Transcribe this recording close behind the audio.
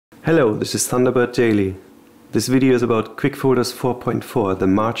Hello, this is Thunderbird Daily. This video is about QuickFolders 4.4, the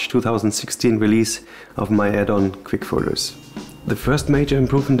March 2016 release of my add-on QuickFolders. The first major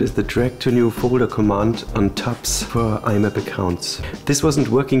improvement is the drag to new folder command on tabs for IMAP accounts. This wasn't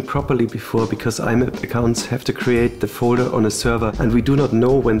working properly before because IMAP accounts have to create the folder on a server and we do not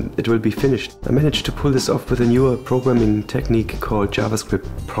know when it will be finished. I managed to pull this off with a newer programming technique called JavaScript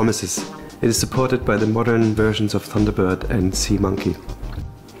promises. It is supported by the modern versions of Thunderbird and CMonkey.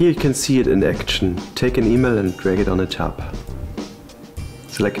 Here you can see it in action. Take an email and drag it on a tab.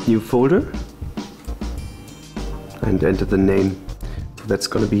 Select new folder and enter the name. So that's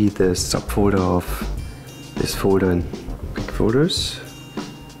going to be the subfolder of this folder in QuickFolders.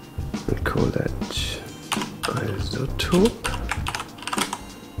 And call that isotope.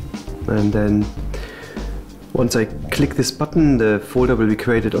 And then once I click this button, the folder will be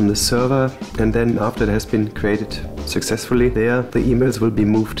created on the server, and then after it has been created successfully there, the emails will be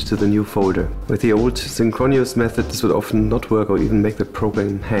moved to the new folder. With the old synchronous method, this would often not work or even make the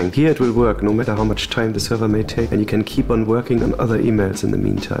program hang. Here it will work no matter how much time the server may take, and you can keep on working on other emails in the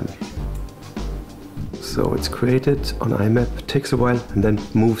meantime. So it's created on IMAP, takes a while, and then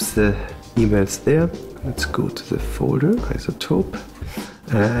moves the emails there. Let's go to the folder, isotope.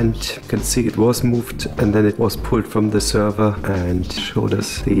 And you can see it was moved and then it was pulled from the server and showed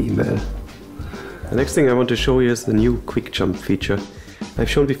us the email. The next thing I want to show you is the new quick jump feature. I've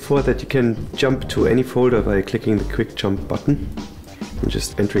shown before that you can jump to any folder by clicking the quick jump button and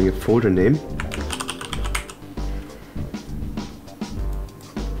just entering a folder name.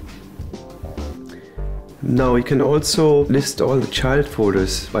 Now you can also list all the child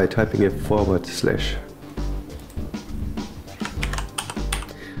folders by typing a /.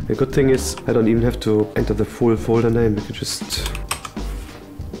 The good thing is I don't even have to enter the full folder name.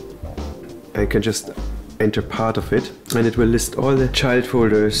 I can just enter part of it and it will list all the child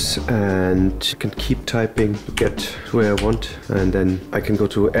folders, and I can keep typing to get where I want, and then I can go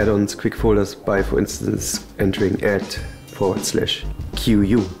to add-ons QuickFolders by, for instance, entering add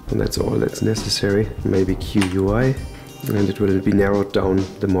 /QU, and that's all that's necessary. Maybe QUI, and it will be narrowed down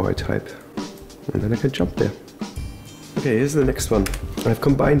the more I type, and then I can jump there. Okay, here's the next one. I've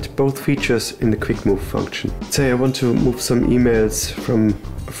combined both features in the quick move function. Say I want to move some emails from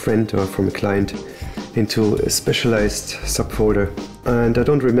a friend or from a client into a specialized subfolder, and I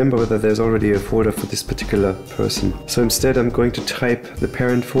don't remember whether there's already a folder for this particular person. So instead I'm going to type the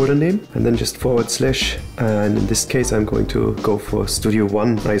parent folder name and then just /, and in this case I'm going to go for Studio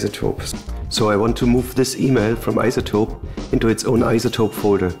One Isotope. So I want to move this email from Isotope into its own Isotope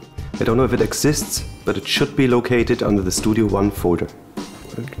folder. I don't know if it exists, but it should be located under the Studio One folder.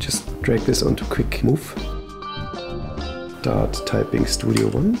 I'll just drag this onto Quick Move. Start typing Studio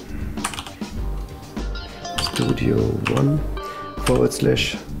One. Studio One /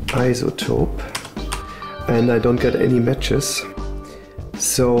 isotope. And I don't get any matches.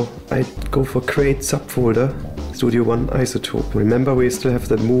 So I go for Create Subfolder, Studio One Isotope. Remember, we still have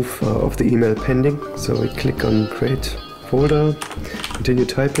the move of the email pending. So we click on Create Folder, continue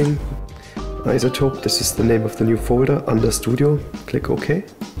typing. Isotope, this is the name of the new folder under Studio. Click OK.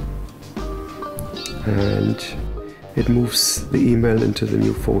 And it moves the email into the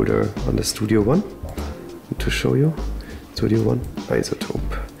new folder under Studio One. And to show you, Studio One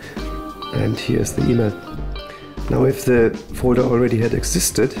Isotope. And here's the email. Now if the folder already had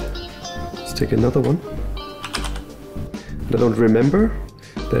existed, let's take another one. And I don't remember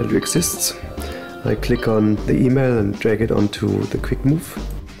that it exists. I click on the email and drag it onto the quick move.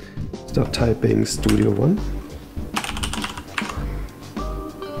 Start typing Studio One /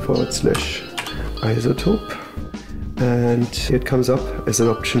 isotope, and it comes up as an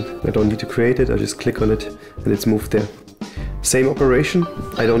option. I don't need to create it, I just click on it and it's moved there. Same operation,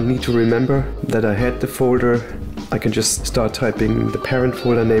 I don't need to remember that I had the folder. I can just start typing the parent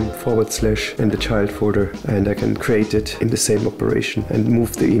folder name / and the child folder, and I can create it in the same operation and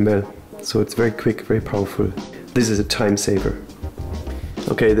move the email. So it's very quick, very powerful. This is a time saver.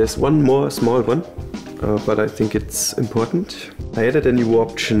 Okay, there's one more small one, but I think it's important. I added a new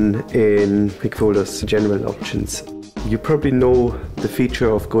option in QuickFolders General Options. You probably know the feature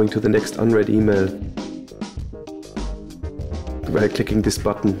of going to the next unread email. By clicking this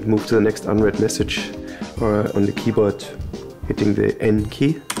button, move to the next unread message, or on the keyboard hitting the N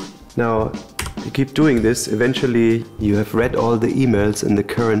key. Now, if you keep doing this, eventually you have read all the emails in the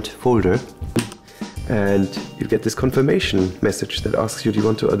current folder, and you get this confirmation message that asks you, do you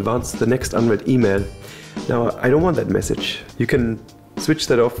want to advance the next unread email? Now, I don't want that message. You can switch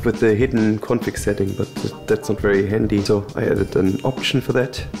that off with the hidden config setting, but that's not very handy. So I added an option for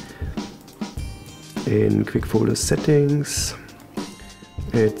that in QuickFolders settings.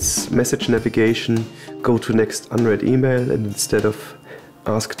 It's message navigation, go to next unread email, and instead of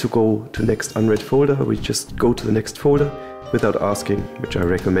ask to go to next unread folder, we just go to the next folder without asking, which I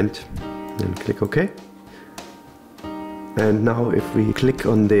recommend. And click OK. And now if we click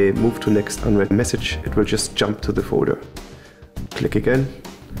on the move to next unread message, it will just jump to the folder. Click again,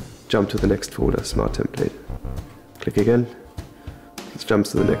 jump to the next folder, smart template. Click again, it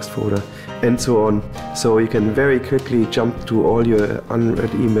jumps to the next folder, and so on. So you can very quickly jump to all your unread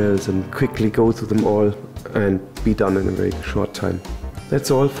emails and quickly go through them all and be done in a very short time.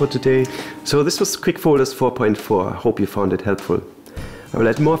 That's all for today. So this was QuickFolders 4.4. I hope you found it helpful. I will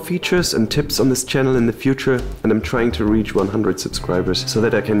add more features and tips on this channel in the future, and I'm trying to reach 100 subscribers so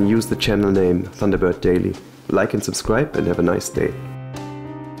that I can use the channel name Thunderbird Daily. Like and subscribe, and have a nice day.